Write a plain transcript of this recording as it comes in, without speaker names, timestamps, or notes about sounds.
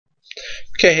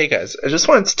Okay, hey guys, I just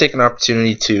wanted to take an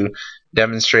opportunity to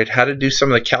demonstrate how to do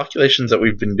some of the calculations that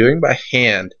we've been doing by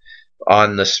hand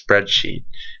on the spreadsheet.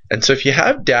 And so if you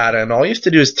have data and all you have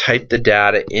to do is type the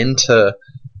data into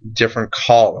different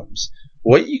columns,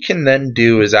 what you can then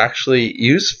do is actually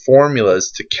use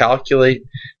formulas to calculate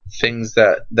things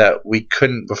that we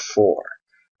couldn't before,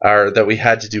 or that we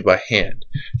had to do by hand.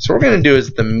 So what we're going to do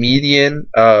is the median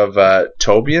of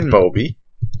Toby and Moby.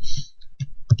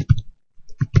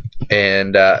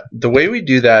 And the way we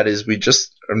do that is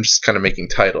I'm just kind of making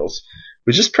titles.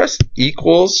 We just press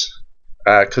equals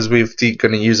because we're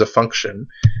going to use a function,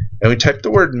 and we type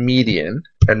the word median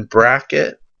and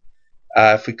bracket.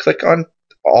 If we click on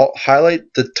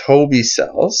highlight the Toby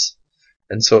cells,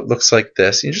 and so it looks like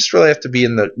this. You just really have to be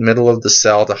in the middle of the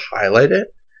cell to highlight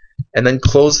it, and then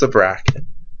close the bracket.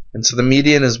 And so the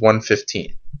median is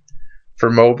 115. For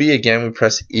Moby, again, we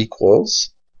press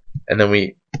equals, and then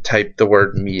we type the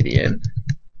word median,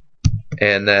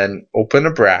 and then open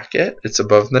a bracket, it's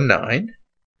above the 9,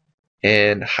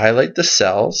 and highlight the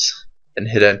cells and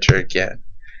hit enter again.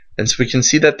 And so we can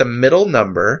see that the middle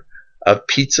number of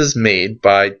pizzas made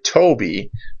by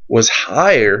Toby was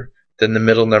higher than the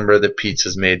middle number of the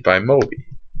pizzas made by Moby.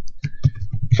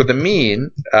 For the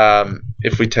mean,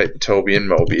 if we type Toby and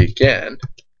Moby again,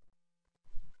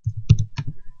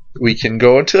 we can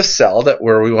go into a cell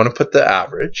where we want to put the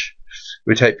average.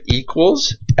 We type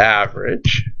equals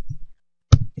average,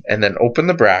 and then open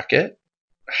the bracket,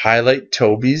 highlight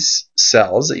Toby's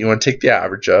cells that you want to take the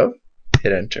average of,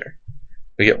 hit enter.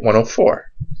 We get 104.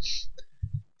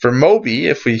 For Moby,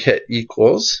 if we hit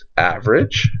equals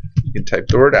average, you can type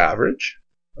the word average.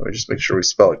 Let me just make sure we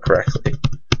spell it correctly,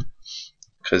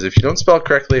 because if you don't spell it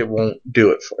correctly, it won't do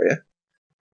it for you.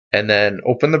 And then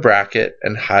open the bracket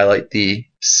and highlight the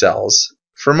cells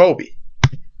for Moby,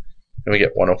 and we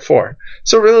get 104.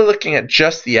 So really looking at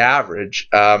just the average,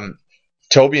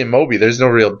 Toby and Moby, there's no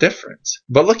real difference.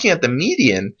 But looking at the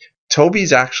median,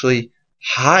 Toby's actually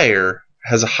higher,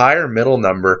 has a higher middle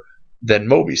number than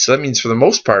Moby. So that means for the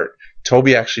most part,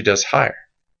 Toby actually does higher.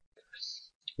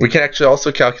 We can actually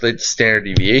also calculate the standard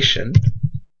deviation.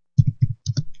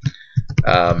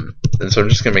 And so I'm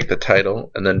just going to make the title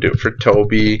and then do it for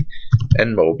Toby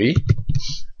and Moby.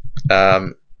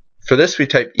 For this, we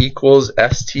type equals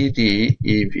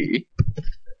stdev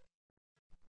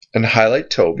and highlight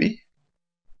Toby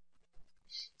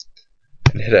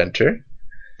and hit enter.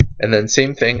 And then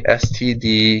same thing,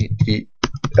 stdev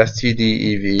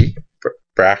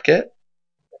bracket,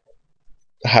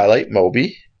 highlight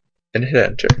Moby and hit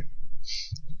enter.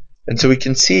 And so we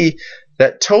can see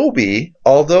that Toby,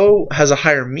 although has a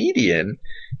higher median,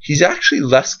 he's actually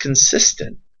less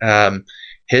consistent.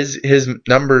 His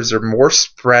numbers are more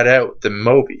spread out than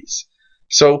Moby's.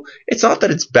 So it's not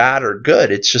that it's bad or good,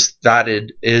 it's just that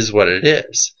it is what it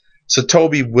is. So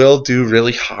Toby will do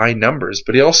really high numbers,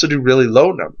 but he'll also do really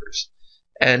low numbers.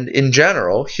 And in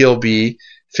general, he'll be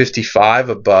 55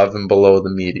 above and below the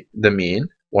mean,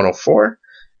 104,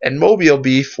 and Moby will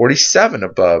be 47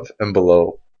 above and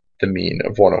below the mean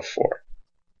of 104.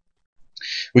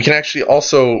 We can actually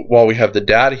also, while we have the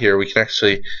data here, we can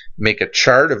actually make a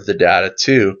chart of the data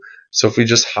too. So if we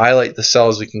just highlight the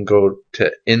cells, we can go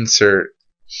to insert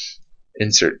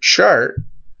chart,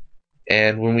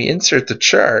 and when we insert the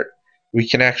chart, we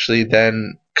can actually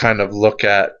then kind of look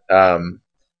at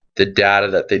the data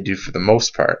that they do for the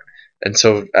most part. And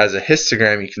so as a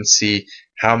histogram, you can see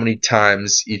how many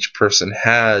times each person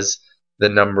has the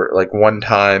number, like one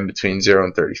time between 0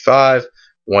 and 35,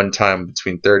 one time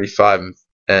between 35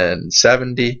 and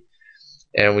 70,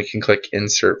 and we can click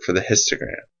insert for the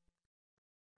histogram.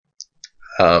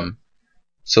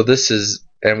 So this is,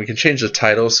 and we can change the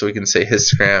title, so we can say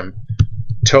histogram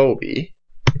Toby,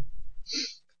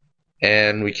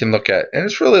 and we can look at, and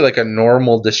it's really like a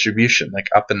normal distribution, like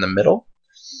up in the middle.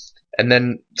 And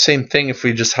then same thing, if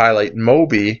we just highlight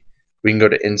Moby, we can go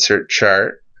to insert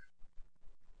chart,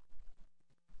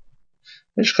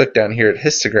 and just click down here at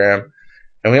histogram,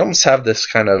 and we almost have this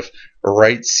kind of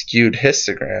right skewed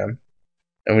histogram,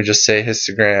 and we just say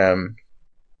histogram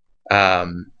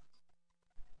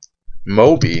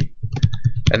Moby,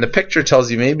 and the picture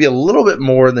tells you maybe a little bit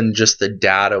more than just the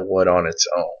data would on its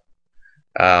own.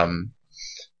 So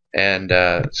I'm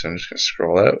just going to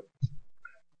scroll out.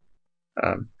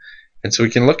 And so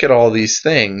we can look at all these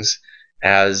things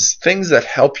as things that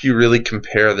help you really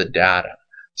compare the data.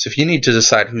 So if you need to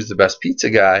decide who's the best pizza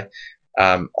guy,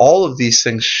 all of these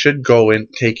things should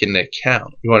take into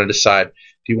account. You want to decide,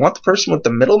 do you want the person with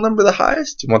the middle number the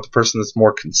highest? Do you want the person that's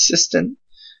more consistent?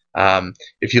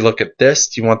 If you look at this,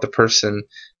 do you want the person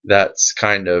that's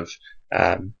kind of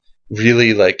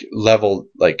really like level,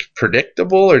 like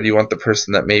predictable, or do you want the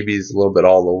person that maybe is a little bit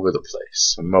all over the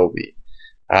place? So Moby.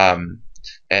 Um,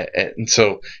 and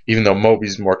so even though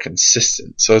Moby's more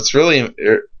consistent, so it's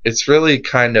really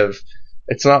kind of,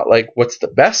 it's not like what's the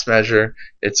best measure.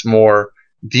 It's more,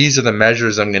 these are the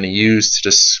measures I'm going to use to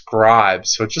describe.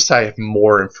 So just I have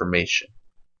more information.